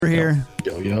We're here.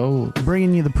 Yo.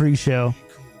 Bringing you the pre-show.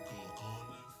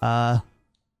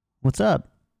 What's up?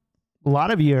 A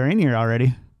lot of you are in here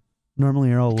already. Normally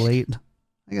you're all late.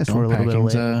 I guess we're a little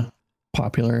bit late. A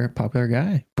popular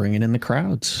guy, bringing in the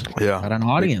crowds. Yeah. Got an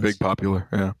audience. Big popular.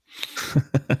 Yeah.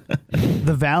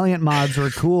 The Valiant mods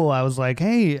were cool. I was like,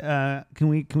 hey, can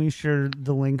we share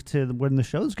the link to when the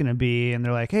show's going to be? And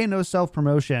they're like, hey, no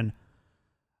self-promotion.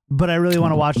 But I really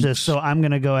want to watch this, so I'm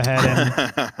going to go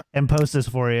ahead and post this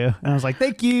for you. And I was like,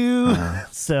 thank you.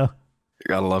 So You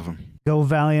gotta love him. go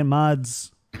Valiant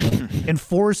mods.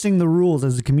 Enforcing the rules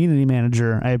as a community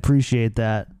manager. I appreciate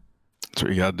that. That's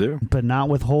what you gotta do. But not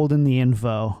withholding the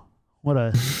info. What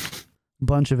a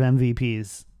bunch of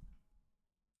MVPs.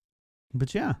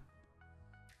 But yeah.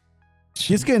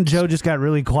 Jessica and Joe just got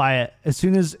really quiet. As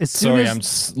soon as Sorry, I'm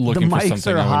just looking the for mics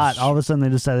something. are hot, all of a sudden they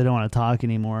decide they don't want to talk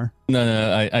anymore.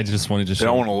 No, I just wanted to They show.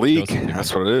 don't want to leak. show something.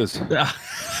 That's what it is.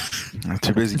 I'm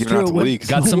too busy It's giving out true. the leaks.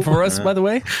 Got some for us, Yeah. by the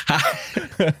way.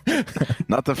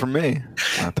 Nothing from me.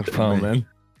 Nothing from Oh me. man,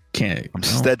 Can't. I'm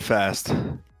steadfast.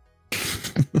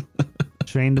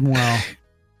 Trained them well.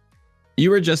 You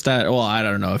were just at, well, I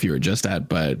don't know if you were just at,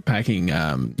 but packing,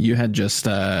 you had just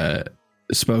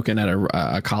spoken at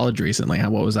a college recently.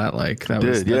 What was that like? That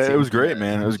It was great,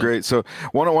 man. It was great. So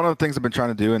one of the things I've been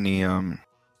trying to do in the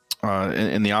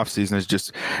in the off season is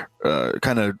just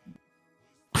kind of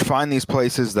find these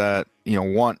places that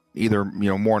want either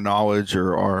more knowledge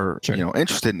or are Sure.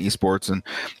 interested in esports and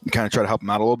kind of try to help them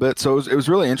out a little bit. So it was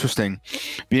really interesting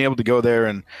being able to go there,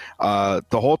 and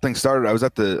the whole thing started. I was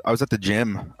at the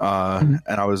gym and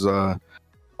I was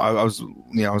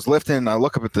lifting. I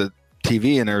look up at the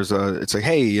TV and it's like,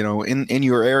 hey, in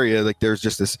your area, like there's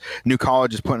just this new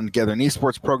college is putting together an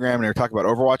esports program, and they're talking about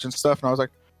Overwatch and stuff, and I was like,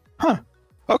 huh.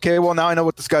 Okay, well now I know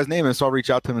what this guy's name is, so I'll reach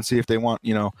out to him and see if they want,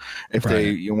 if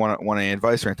they want any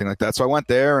advice or anything like that. So I went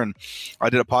there and I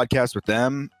did a podcast with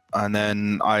them, and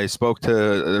then I spoke to.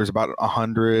 There's about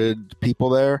 100 people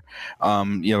there,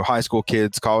 high school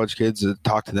kids, college kids.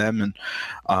 Talked to them,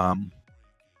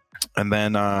 and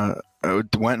then I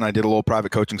went and I did a little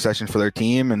private coaching session for their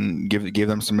team and gave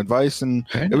them some advice, and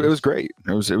it was great.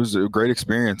 It was a great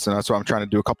experience, and that's why I'm trying to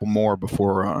do a couple more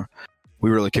before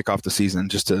we really kick off the season,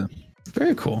 just to.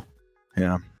 Very cool.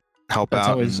 Yeah, help That's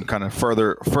out always- and kind of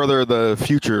further the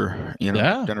future,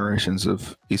 Yeah. generations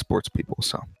of esports people.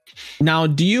 So Now,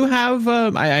 do you have?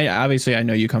 I obviously I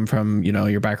know you come from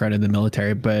your background in the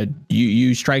military, but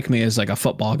you strike me as like a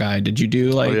football guy. Did you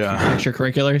do like yeah.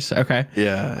 extracurriculars? Okay.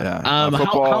 yeah. How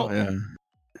Football,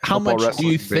 much do wrestling,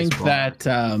 you think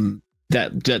baseball.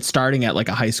 that starting at like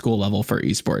a high school level for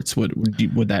esports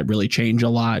would that really change a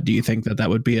lot? Do you think that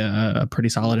would be a pretty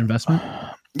solid investment?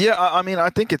 Yeah, I mean, I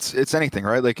think it's anything,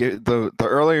 right? Like the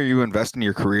earlier you invest in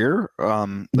your career,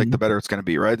 like the better it's going to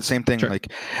be, right? The same thing, Sure.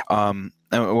 like, and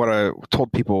what I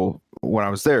told people when I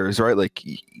was there is, right, like,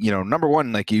 number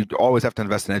one, like you always have to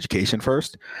invest in education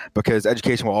first, because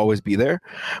education will always be there.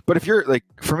 But if you're like,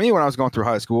 for me, when I was going through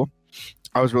high school,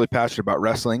 I was really passionate about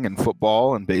wrestling and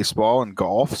football and baseball and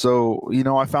golf. So,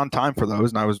 I found time for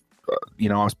those, and I was,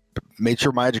 made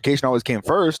sure my education always came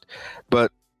first,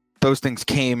 but those things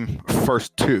came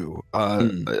first too,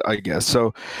 I guess.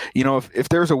 So, if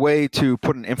there's a way to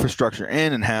put an infrastructure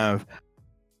in and have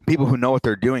people who know what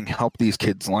they're doing help these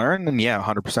kids learn, then yeah,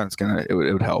 100% it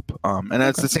would help. And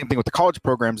that's the same thing with the college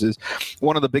programs. Is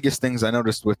one of the biggest things I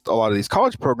noticed with a lot of these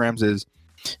college programs is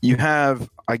you have,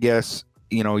 I guess,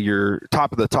 your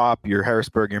top of the top, your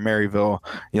Harrisburg, your Maryville,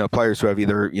 players who have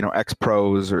either,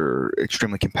 ex-pros or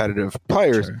extremely competitive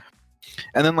players. Sure.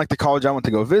 And then like the college I went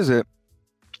to go visit,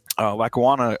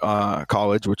 Lackawanna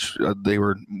College, which they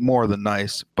were more than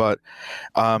nice, but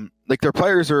like their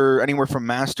players are anywhere from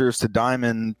masters to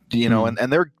diamond,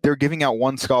 and they're giving out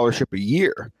one scholarship a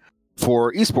year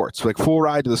for esports, like full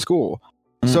ride to the school.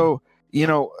 So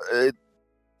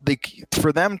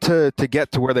for them to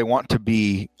get to where they want to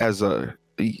be as a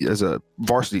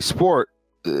varsity sport,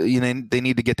 they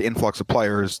need to get the influx of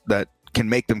players that can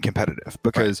make them competitive,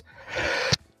 because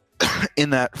in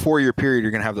that 4-year period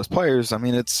you're going to have those players. I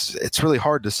mean, it's really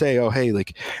hard to say, oh hey,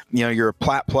 like you're a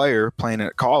plat player playing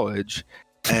at college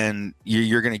and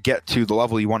you're going to get to the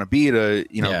level you want to be to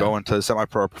go into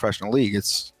semi-pro professional league.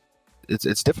 It's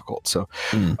difficult. So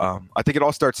I think it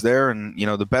all starts there, and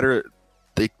the better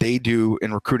they do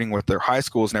in recruiting with their high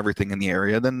schools and everything in the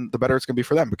area, then the better it's going to be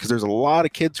for them, because there's a lot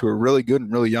of kids who are really good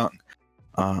and really young.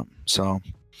 So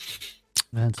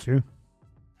That's true.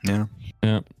 yeah.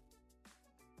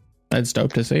 That's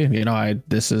dope to see.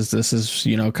 This is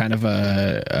kind of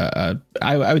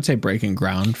I would say breaking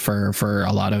ground for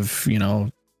a lot of,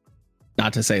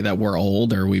 not to say that we're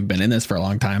old or we've been in this for a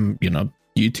long time,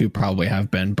 YouTube probably have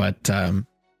been, but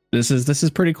this is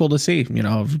pretty cool to see. You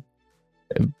know,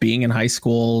 being in high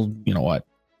school, you know what,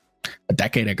 a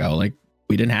decade ago, like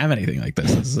we didn't have anything like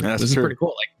this. This is pretty cool.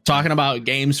 Like talking about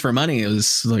games for money, it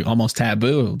was like almost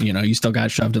taboo. You know, you still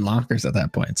got shoved in lockers at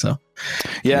that point. So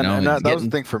yeah, you know, and that was the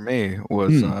thing for me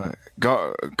was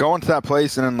going to that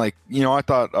place, and then like, you know, I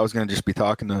thought I was gonna just be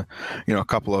talking to, you know, a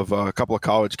couple of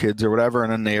college kids or whatever,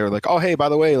 and then they were like, oh hey, by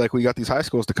the way, like we got these high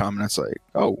schools to come, and it's like,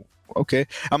 oh okay.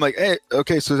 I'm like, hey,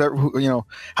 okay, so is that, you know,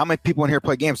 how many people in here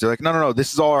play games? They're like, no,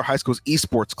 this is all our high school's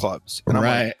esports clubs, and I'm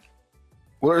like,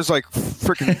 well, there's like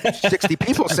freaking 60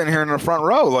 people sitting here in the front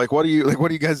row. Like, what are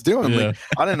you guys doing? Yeah. Like,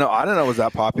 I didn't know it was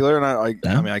that popular, and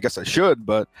I mean, I guess I should,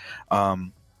 but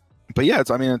yeah,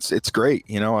 it's great.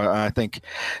 You know, I think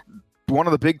one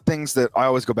of the big things that I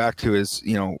always go back to is,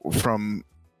 you know, from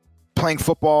playing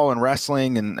football and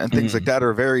wrestling and things like that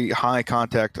are very high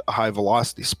contact, high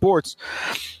velocity sports.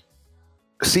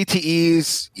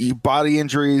 CTEs, body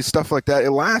injuries, stuff like that, it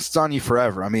lasts on you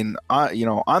forever. I mean,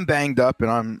 I'm banged up,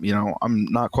 and I'm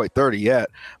not quite 30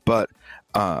 yet, but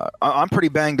I'm pretty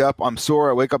banged up. I'm sore.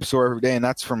 I wake up sore every day, and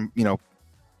that's from, you know,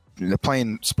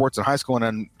 playing sports in high school and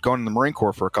then going to the Marine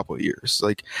Corps for a couple of years.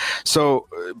 Like, so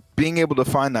being able to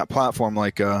find that platform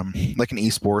like an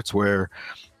esports where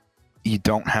you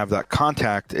don't have that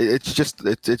contact, it's just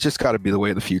got to be the way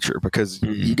of the future, because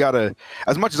you got to,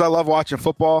 as much as I love watching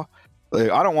football, like,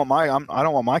 I don't want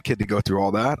my kid to go through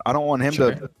all that. I don't want him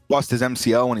to bust his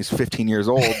MCL when he's 15 years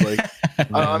old. Like,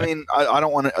 I mean, I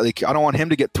don't want him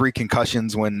to get 3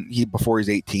 concussions before he's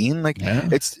 18. Like,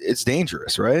 it's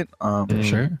dangerous, right?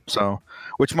 Sure. So,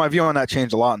 which my view on that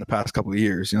changed a lot in the past couple of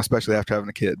years, you know, especially after having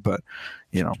a kid. But,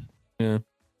 you know,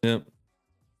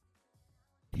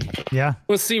 Yeah.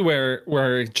 We'll see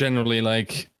where generally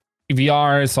like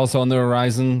VR is also on the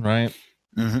horizon, right?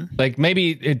 Like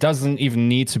maybe it doesn't even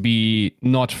need to be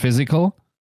not physical,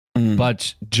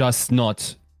 but just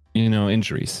not, you know,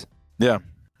 injuries. Yeah,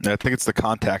 I think it's the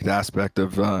contact aspect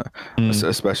of,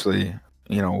 especially,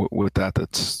 you know, with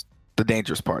that's the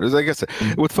dangerous part. Is, I guess,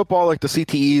 with football, like the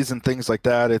CTEs and things like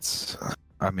that, it's,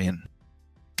 I mean,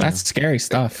 that's scary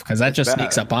stuff, because that just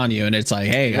sneaks up on you, and it's like,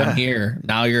 hey, I'm here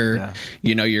now.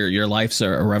 You know, your life's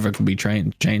irrevocably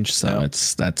changed. So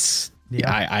that's. Yeah,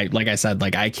 I like I said,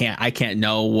 like I can't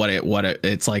know what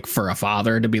it's like for a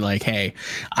father to be like, hey,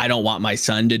 I don't want my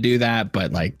son to do that,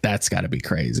 but like that's got to be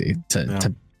crazy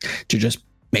to just,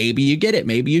 maybe you get it,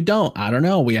 maybe you don't. I don't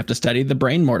know. We have to study the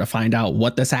brain more to find out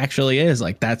what this actually is.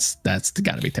 Like that's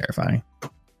got to be terrifying.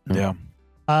 Yeah.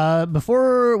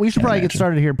 Before we should probably get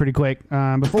started here pretty quick.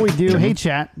 Before we do, hey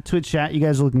chat, Twitch chat, you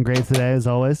guys are looking great today as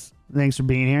always. Thanks for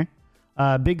being here.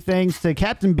 Big thanks to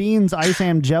Captain Beans, Ice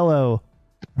Jello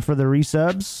for the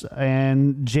resubs,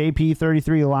 and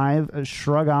JP33 Live,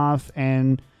 Shrug Off,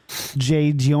 and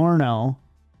J Giorno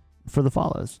for the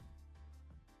follows.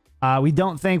 We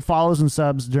don't thank follows and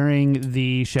subs during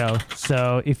the show,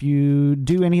 so if you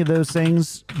do any of those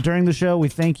things during the show, we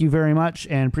thank you very much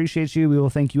and appreciate you. We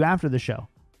will thank you after the show.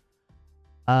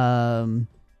 Other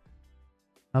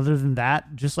than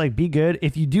that, just like be good.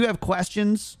 If you do have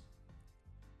questions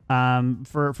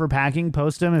for packing,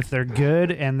 post them if they're good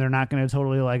and they're not going to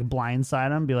totally like blindside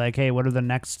them. Be like, hey, what are the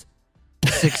next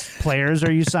 6 players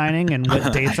are you signing, and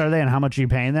what dates are they, and how much are you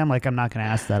paying them? Like, I'm not going to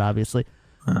ask that, obviously.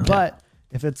 Okay. But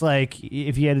if it's like,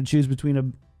 if you had to choose between a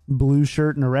blue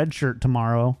shirt and a red shirt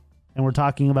tomorrow, and we're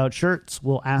talking about shirts,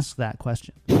 we'll ask that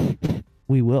question.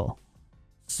 We will.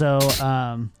 So,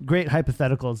 great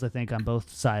hypotheticals, I think, on both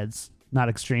sides. Not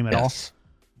extreme at all.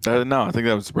 No, I think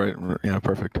that was right. Yeah,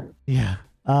 perfect. Yeah.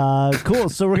 Cool.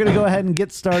 So we're gonna go ahead and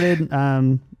get started.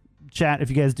 Chat, if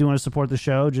you guys do want to support the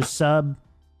show, just sub.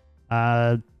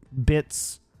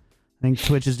 Bits. I think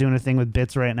Twitch is doing a thing with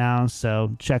bits right now,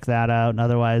 so check that out. And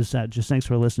otherwise, just thanks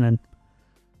for listening,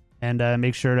 and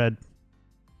make sure to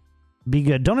be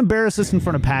good. Don't embarrass us in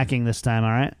front of packing this time. All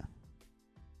right,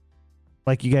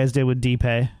 like you guys did with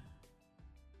D-Pay.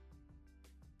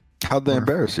 How'd they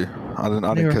embarrass you? I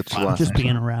didn't catch the last. Just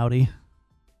being a rowdy.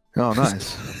 Oh,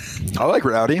 nice. I like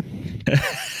rowdy.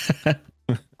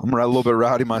 I'm a little bit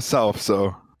rowdy myself,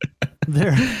 so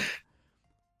I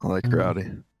like rowdy.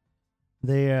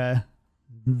 They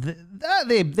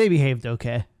behaved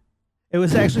okay. It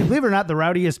was actually, believe it or not, the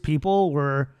rowdiest people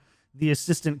were the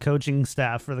assistant coaching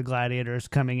staff for the Gladiators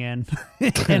coming in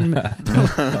and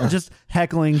just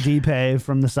heckling D-Pay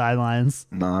from the sidelines.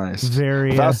 Nice.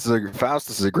 Very.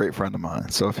 Faustus is a great friend of mine,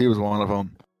 so if he was one of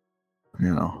them,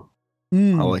 you know,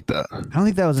 I like that. I don't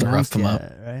think that was announced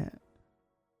yet, right?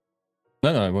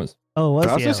 No, it was. Oh, was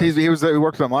Faustus? He was. He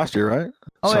worked with them last year, right?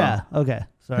 Oh, so, yeah. Okay.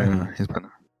 Sorry. Yeah, he's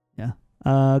been.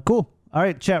 Yeah. Cool. All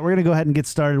right, chat. We're gonna go ahead and get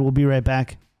started. We'll be right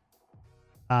back.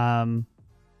 And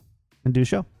do a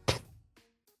show.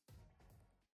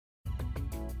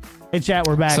 Hey, chat.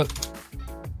 We're back.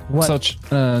 What?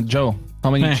 So, Joe,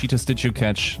 how many cheetahs did you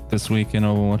catch this week in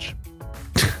Overwatch?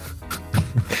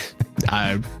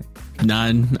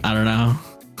 None. I don't know.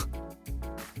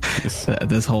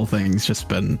 This whole thing's just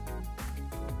been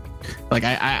like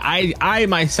I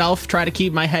myself try to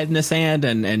keep my head in the sand,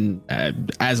 and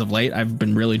as of late I've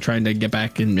been really trying to get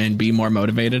back and be more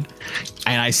motivated,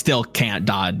 and I still can't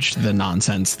dodge the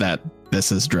nonsense that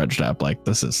this is dredged up. Like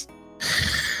this is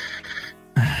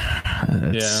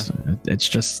it's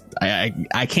just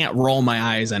I can't roll my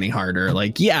eyes any harder.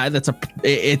 Like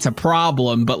it's a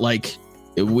problem, but like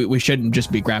we shouldn't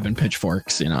just be grabbing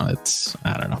pitchforks, you know. It's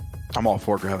I don't know. I'm all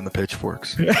for grabbing the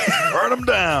pitchforks. Burn them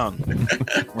down.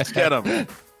 Let's get them.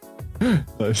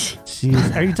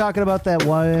 Jeez. Are you talking about that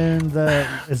one?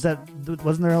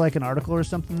 Wasn't there like an article or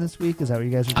something this week? Is that what you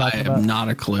guys are talking about? I have not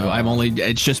a clue.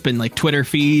 It's just been like Twitter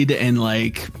feed and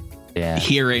like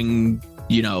hearing,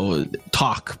 you know,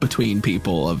 talk between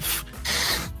people of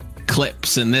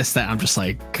clips and this, that. I'm just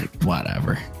like,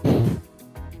 whatever.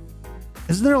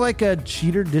 Isn't there like a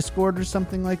cheater Discord or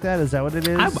something like that? Is that what it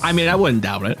is? I mean, I wouldn't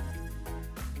doubt it.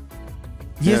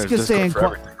 Yes, just saying.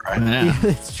 Right? Yeah,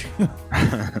 it's true.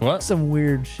 What? Some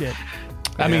weird shit.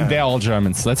 I mean, they're all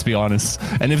Germans. Let's be honest.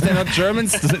 And if they're not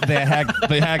Germans,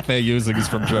 the hack they're using is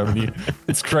from Germany.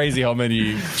 It's crazy how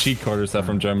many cheat coders are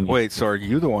from Germany. Wait, so are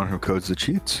you the one who codes the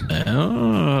cheats?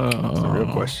 Oh, that's a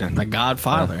real question. The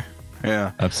Godfather.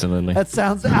 Yeah, absolutely. That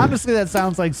sounds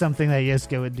like something that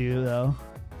Yiska would do, though.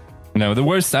 No, the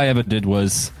worst I ever did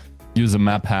was use a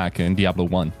map hack in Diablo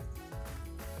 1.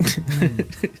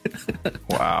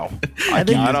 Wow. I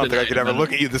don't think I could ever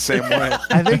look at you the same way.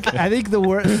 I think the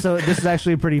worst. So this is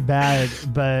actually pretty bad.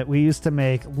 But we used to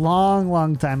make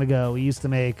long time ago. We used to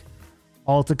make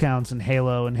alt accounts in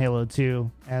Halo and Halo 2,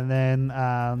 and then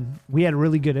we had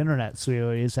really good internet, so we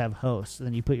always have hosts. And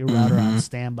then you put your router on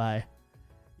standby.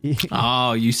 You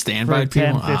stand by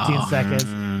 10, 15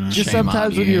 seconds. Just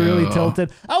sometimes when you're really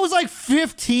tilted. I was like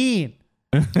 15.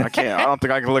 I can't. I don't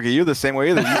think I can look at you the same way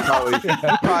either. You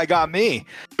probably got me.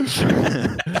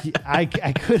 I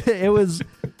could. It was.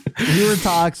 We were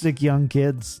toxic young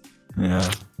kids.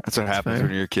 Yeah, that's what happens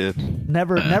when you're a kid.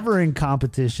 Never in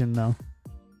competition though.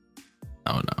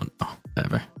 No,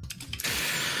 never.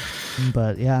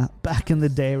 But yeah, back in the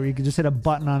day where you could just hit a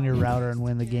button on your router and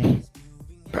win the game.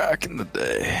 Back in the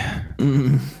day.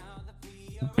 I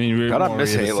mean, God, I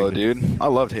miss Halo, dude. I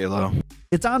loved Halo.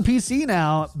 It's on PC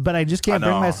now, but I just can't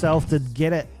bring myself to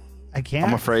get it. I can't.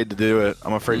 I'm afraid to do it. I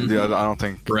don't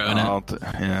think.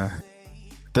 Yeah.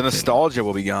 The nostalgia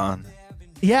will be gone.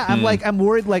 Yeah, I'm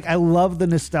worried. Like, I love the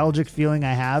nostalgic feeling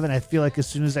I have, and I feel like as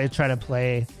soon as I try to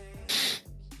play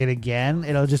it again,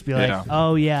 it'll just be like,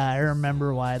 oh yeah, I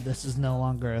remember why this is no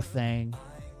longer a thing.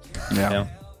 Yeah.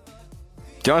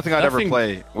 The only thing I'd ever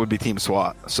play would be Team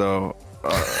SWAT. So.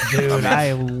 Dude,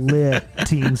 I lit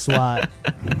Team SWAT.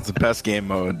 It's the best game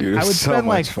mode, dude. I would spend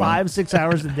like 5-6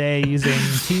 hours a day using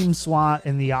Team SWAT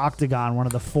in the Octagon, one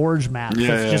of the Forge maps.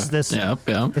 Just this.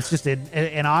 It's just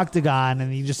an octagon,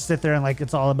 and you just sit there and like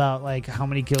it's all about like how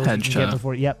many kills you can get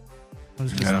before.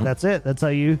 That's it. That's how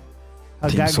you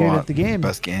got good at the game.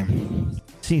 Best game.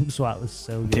 Team SWAT was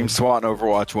so good. Team SWAT and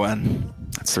Overwatch when?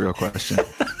 That's the real question.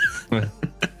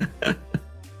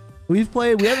 We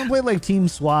haven't played like Team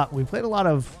SWAT. We played a lot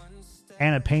of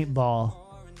Anna Paintball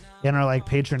in our like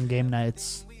patron game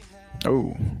nights.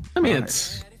 Oh, I mean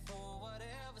it's.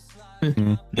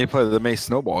 They play the May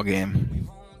Snowball game.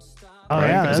 Oh right?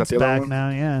 Yeah, that's back now.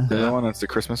 Yeah, the other one, that's the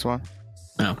Christmas one.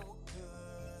 No.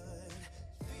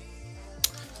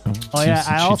 Oh yeah,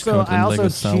 I also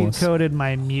cheat coded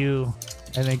my Mew.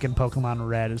 I think in Pokemon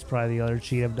Red is probably the other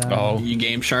cheat I've done. Oh, you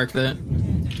Game Shark that?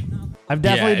 I've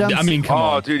definitely done. I mean, come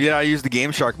on, dude. Yeah, I used the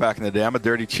Game Shark back in the day. I'm a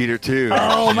dirty cheater too.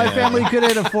 Oh, my family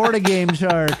couldn't afford a Game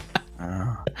Shark.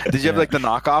 Did you have like the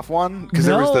knockoff one? Because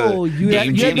there was the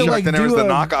Game Shark, like, then there was the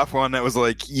knockoff one that was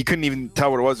like you couldn't even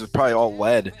tell what it was. It was probably all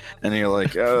lead, and you're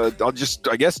like,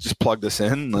 I guess just plug this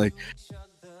in. Like,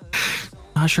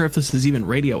 not sure if this is even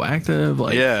radioactive.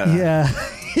 Like, yeah.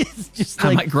 It's just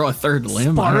I might grow a third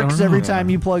limb. Sparks every time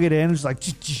you plug it in. It's like,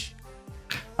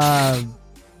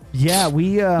 yeah.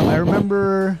 We I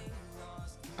remember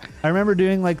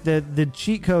doing like the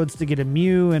cheat codes to get a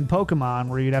Mew in Pokemon,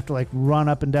 where you'd have to like run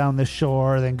up and down the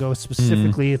shore, then go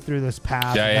specifically through this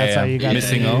path. That's how you got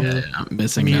missing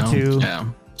Mewtwo. Yeah.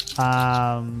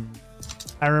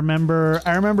 I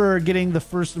remember getting the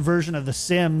first version of The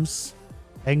Sims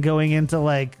and going into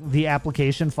like the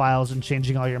application files and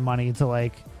changing all your money to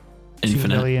like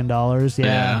Infinite. $2 million.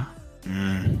 Yeah.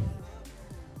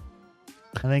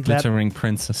 I think that Glittering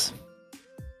Princess.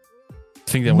 I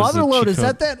think that was Motherload. the Is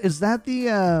cheat that? Is that the?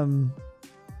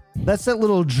 That's that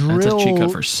little drill. That's a cheat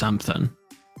code for something.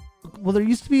 Well, there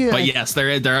used to be. But yes, there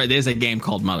is a game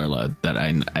called Motherload that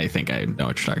I think I know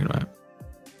what you're talking about.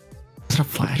 It's a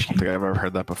Flash I don't think I've ever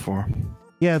heard that before.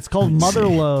 Yeah, it's called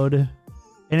Motherload,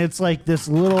 and it's like this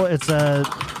little.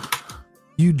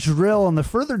 You drill, and the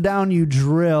further down you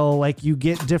drill, like you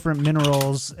get different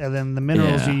minerals, and then the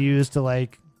minerals you use to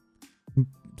like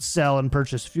sell and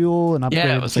purchase fuel and upgrade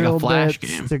it was like a Flash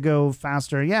bits game to go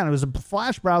faster. Yeah, and it was a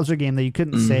Flash browser game that you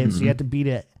couldn't save, so you had to beat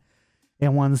it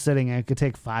in one sitting. It could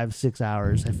take 5-6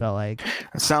 hours. I felt like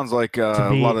it sounds like a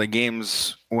lot of the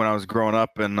games when I was growing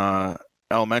up in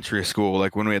elementary school,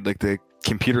 like when we had like the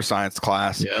computer science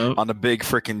class on the big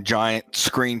freaking giant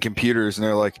screen computers, and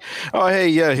they're like, "Oh, hey,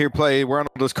 yeah, here, play. We're on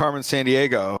those Carmen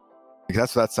Sandiego." Like,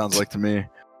 that's what that sounds like to me.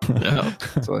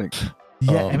 It's like,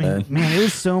 yeah, I mean, man, it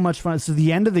was so much fun. So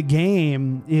the end of the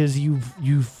game is you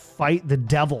fight the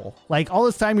devil. Like all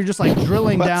this time, you're just like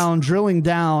drilling down.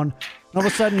 And all of a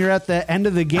sudden, you're at the end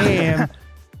of the game,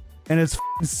 and it's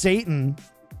Satan.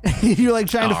 You're like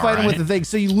trying to fight him with the thing,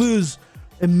 so you lose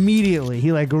immediately.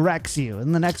 He like wrecks you,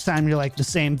 and the next time you're like the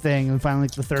same thing, and finally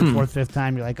like the third, fourth, fifth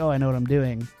time, you're like, oh, I know what I'm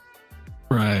doing.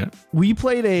 Right. We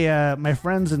played my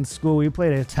friends in school. We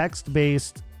played a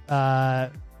text-based,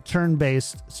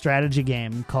 turn-based strategy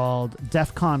game called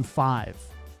DEFCON 5,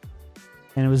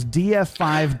 and it was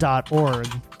df5.org.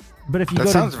 But if you that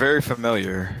sounds very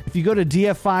familiar. If you go to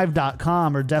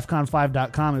df5.com or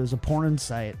defcon5.com, it was a porn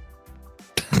site.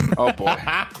 Oh boy.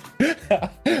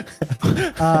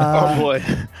 Oh boy.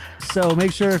 So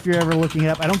make sure if you're ever looking it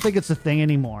up. I don't think it's a thing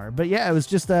anymore. But yeah, it was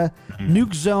just a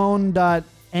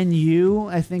nukezone.nu,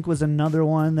 I think, was another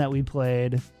one that we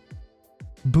played.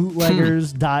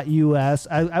 Bootleggers.us.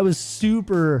 I was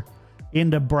super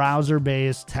into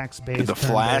browser-based, text-based. The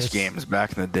Flash games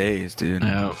back in the days, dude.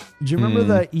 Yeah. Do you remember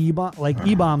the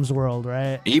E-Bombs World,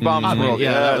 right? E-Bombs World,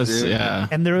 that was, yeah.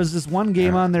 And there was this one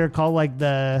game on there called like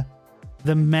the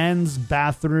men's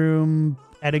bathroom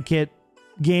etiquette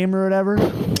game or whatever.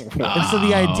 And so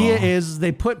the idea is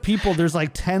they put people, there's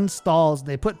like 10 stalls.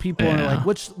 They put people in like,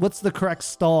 what's the correct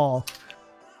stall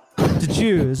to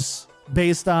choose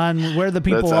based on where the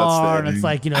people are. And it's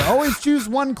like, always choose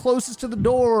one closest to the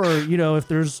door. Or, if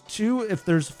there's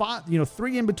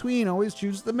three in between, always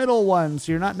choose the middle one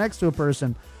so you're not next to a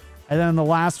person. And then the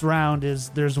last round is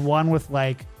there's one with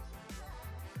like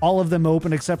all of them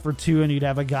open except for two, and you'd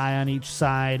have a guy on each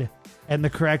side. And the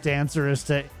correct answer is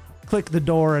to click the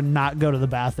door and not go to the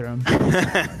bathroom.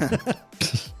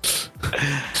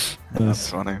 That's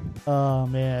funny. Oh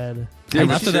man.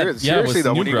 Yeah, seriously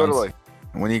though, when you go to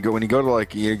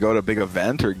you go to a big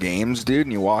event or games, dude,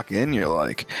 and you walk in, you're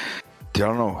like, dude, I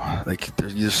don't know, like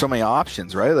there's so many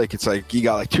options, right? Like it's like you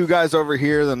got like two guys over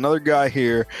here, then another guy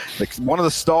here. Like one of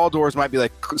the stall doors might be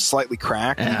like slightly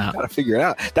cracked. Yeah. You gotta figure it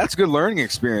out. That's a good learning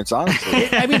experience, honestly.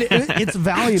 I mean, it's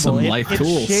valuable. Some life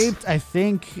tools. Shaped. I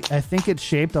think it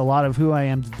shaped a lot of who I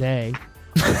am today.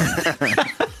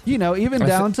 Even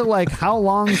down to like how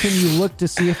long can you look to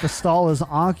see if a stall is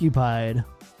occupied?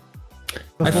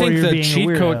 I think the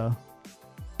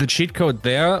cheat code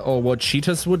there, or what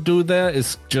cheaters would do there,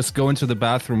 is just go into the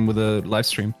bathroom with a live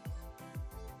stream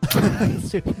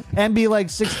and be like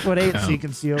 6'8" so you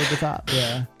can see over the top.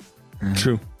 Yeah,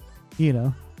 true.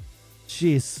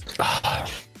 Jeez.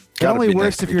 It only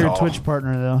works if you're a Twitch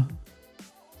partner, though.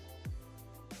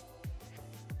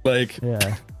 Like,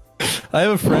 yeah. I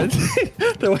have a friend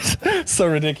that was so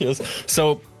ridiculous.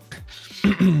 So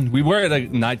we were at a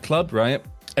nightclub, right?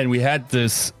 And we had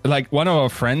this, like, one of our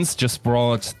friends just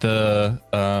brought the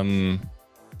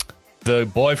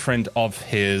boyfriend of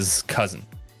his cousin.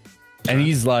 And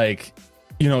he's like,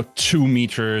 2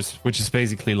 meters, which is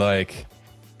basically like,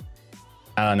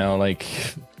 I don't know, like,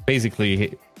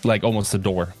 basically like almost a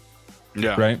door.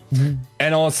 Yeah. Right? Mm-hmm.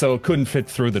 And also couldn't fit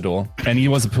through the door. And he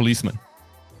was a policeman.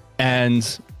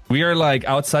 And we are like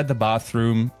outside the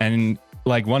bathroom, and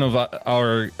like one of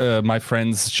my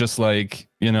friends just like,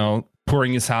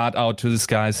 pouring his heart out to this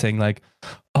guy, saying like,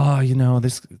 oh,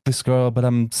 this girl, but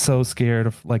I'm so scared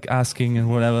of like asking and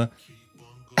whatever.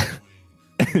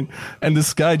 And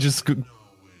this guy just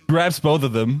grabs both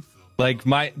of them. Like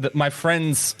my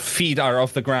friend's feet are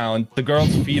off the ground, the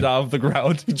girl's feet are off the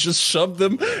ground. He just shoved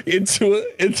them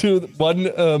into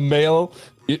one male,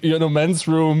 men's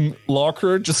room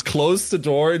locker. Just closed the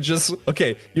door. Just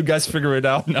okay, you guys figure it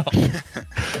out now.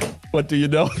 What do you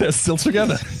know? They're still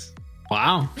together.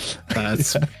 Wow,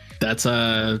 that's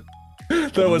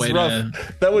That was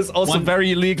rough. That was also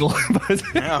very illegal. But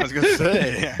yeah, I was gonna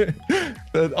say.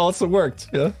 That also worked.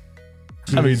 Yeah.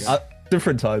 Jeez. I mean,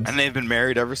 different times. And they've been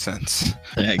married ever since.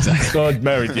 Yeah, exactly. Not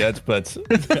married yet, but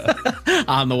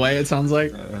on the way. It sounds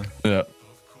like. Yeah.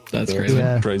 That's crazy.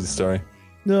 Yeah. Crazy story.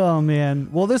 Oh man.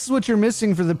 Well, this is what you're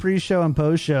missing for the pre-show and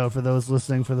post-show for those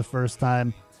listening for the first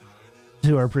time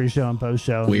to our pre-show and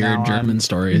post-show. Weird German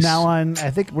stories. Now on, I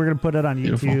think we're gonna put it on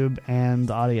YouTube and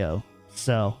audio.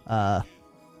 So,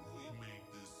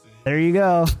 there you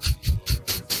go.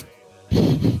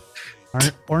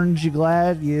 Aren't you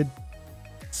glad you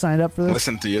signed up for this?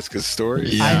 Listen to Yiska's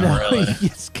stories. Yeah, I know. really.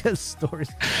 Yiska's stories.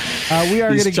 We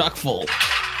are He's gonna chock full.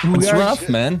 It's rough,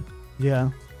 man.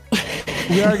 Yeah.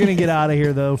 We are gonna get out of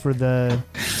here though for the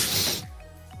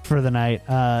night.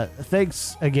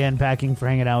 Thanks again, Packing, for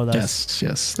hanging out with us.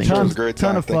 Yes. Thank you. It was a great time.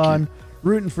 Ton of fun.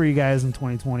 Rooting for you guys in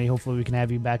 2020. Hopefully we can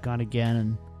have you back on again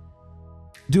and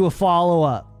do a follow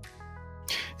up.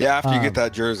 Yeah, after you get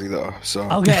that jersey though. So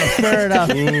okay, fair enough.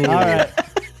 All right.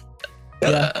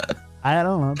 Yeah. I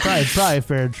don't know. Probably a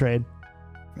fair trade.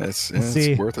 It's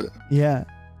worth it. Yeah.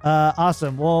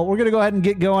 Awesome. Well, we're gonna go ahead and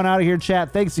get going out of here,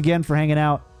 chat. Thanks again for hanging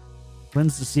out.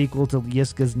 When's the sequel to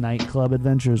Yiska's Nightclub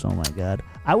Adventures? Oh my god,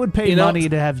 I would pay money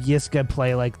to have Yiska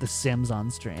play like The Sims on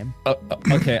stream.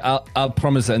 Okay, I'll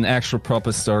promise an actual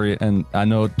proper story, and I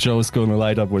know Joe's going to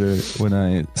light up when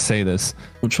I say this.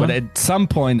 Which one? But at some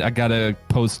point, I gotta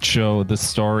post-show the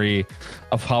story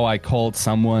of how I called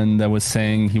someone that was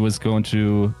saying he was going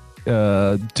to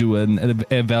do an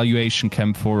evaluation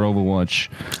camp for Overwatch.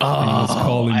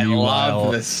 I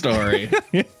love this story.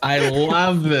 I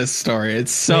love this story.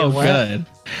 It's so good.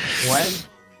 What?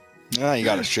 Yeah, you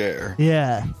gotta share.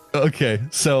 Yeah. Okay,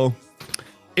 so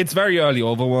it's very early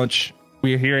Overwatch.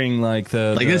 We're hearing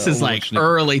this is like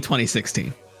early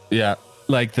 2016. Yeah,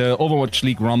 like the Overwatch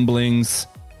League rumblings,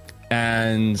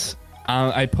 and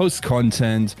I post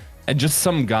content, and just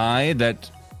some guy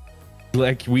that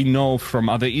like we know from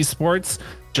other esports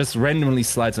just randomly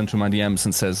slides into my DMs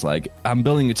and says like, I'm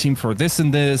building a team for this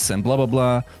and this and blah blah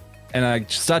blah, and I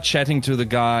start chatting to the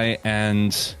guy,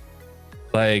 and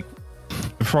like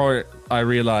before I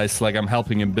realize like I'm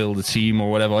helping him build a team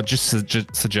or whatever, just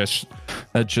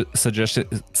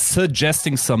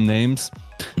suggesting some names,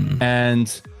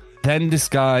 and then this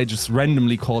guy just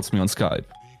randomly calls me on Skype,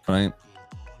 right?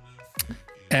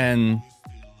 And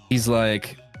he's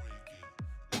like,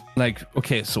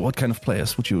 okay, so what kind of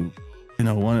players would you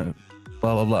want to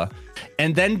blah blah blah,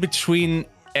 and then between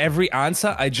every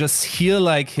answer I just hear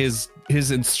like his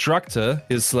instructor,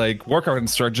 his like workout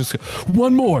instructor, just go,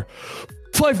 1 more,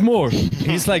 5 more.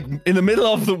 He's like in the middle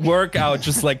of the workout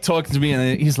just like talking to me,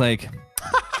 and he's like,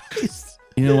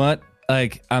 you know what,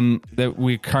 like that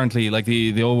we currently like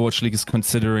the Overwatch League is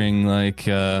considering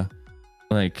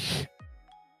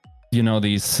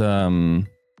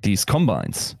these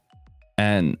combines.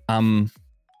 And I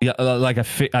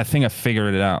think I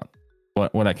figured it out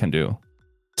what I can do.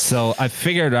 So I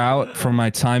figured out from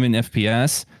my time in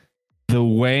FPS the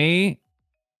way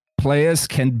players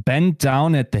can bend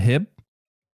down at the hip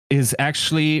is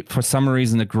actually for some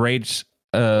reason a great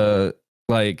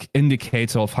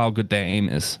indicator of how good their aim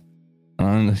is.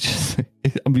 I'm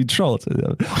being trolled.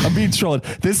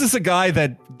 This is a guy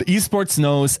that esports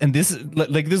knows, and this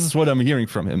is what I'm hearing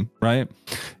from him, right?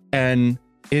 And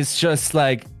it's just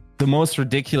like the most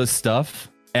ridiculous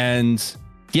stuff, and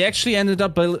he actually ended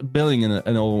up building an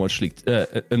Overwatch League,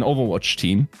 an Overwatch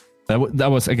team.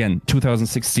 That was again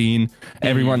 2016.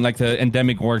 Everyone like the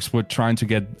endemic orgs were trying to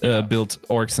get built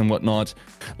orgs and whatnot.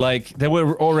 Like there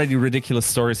were already ridiculous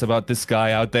stories about this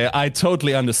guy out there. I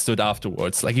totally understood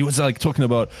afterwards. Like he was like talking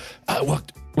about I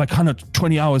worked like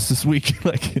 120 hours this week,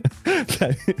 like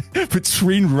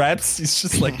between reps. He's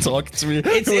just like talking to me.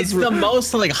 It's the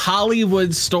most like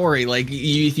Hollywood story. Like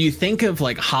you think of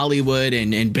like Hollywood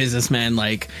and businessmen,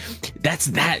 like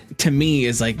that to me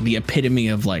is like the epitome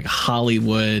of like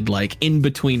Hollywood, like in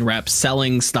between reps,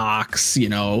 selling stocks,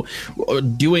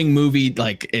 doing movie,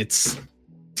 like it's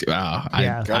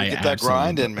gotta get that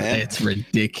grind in, man. It's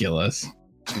ridiculous.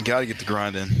 You gotta get the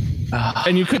grind in.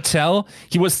 And you could tell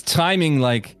he was timing,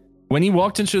 like when he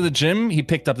walked into the gym, he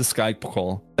picked up the Skype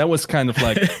call. That was kind of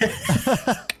like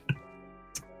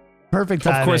perfect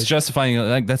timing. Of course, justifying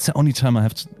like that's the only time I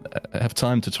have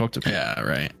time to talk to people. Yeah,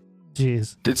 right.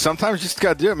 Jeez. Dude, sometimes you just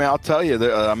gotta do it, man. I'll tell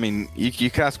you. I mean, you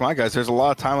can ask my guys. There's a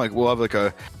lot of time, like we'll have like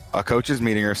a coaches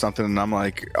meeting or something, and I'm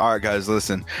like, all right, guys,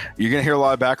 listen. You're gonna hear a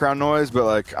lot of background noise, but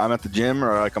like I'm at the gym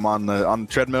or like I'm on the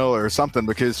treadmill or something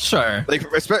because sure, like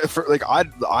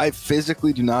I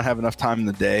physically do not have enough time in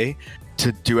the day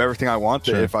to do everything I want.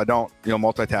 Sure. If I don't,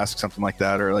 multitask something like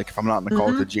that, or like if I'm not in the call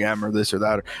with the GM or this or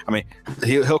that,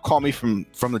 he'll call me from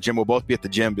the gym. We'll both be at the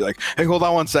gym, be like, hey, hold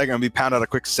on one second, and be pound out a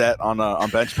quick set on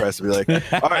bench press, and be like,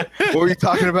 all right, what were you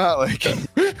talking about? Like,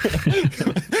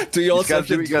 do you also have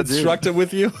to instructor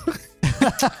with you?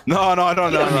 No, I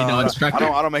don't know.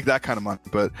 I don't make that kind of money,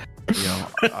 but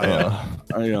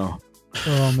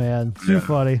Oh man, too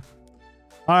funny.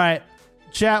 All right,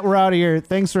 chat, we're out of here.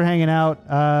 Thanks for hanging out.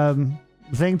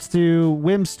 Thanks to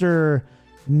Wimster,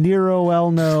 Nero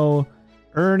Elno,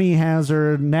 Ernie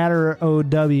Hazard, Natter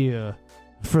OW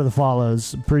for the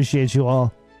follows. Appreciate you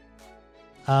all.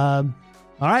 All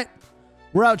right,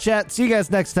 we're out, chat. See you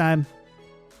guys next time.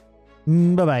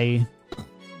 Bye bye.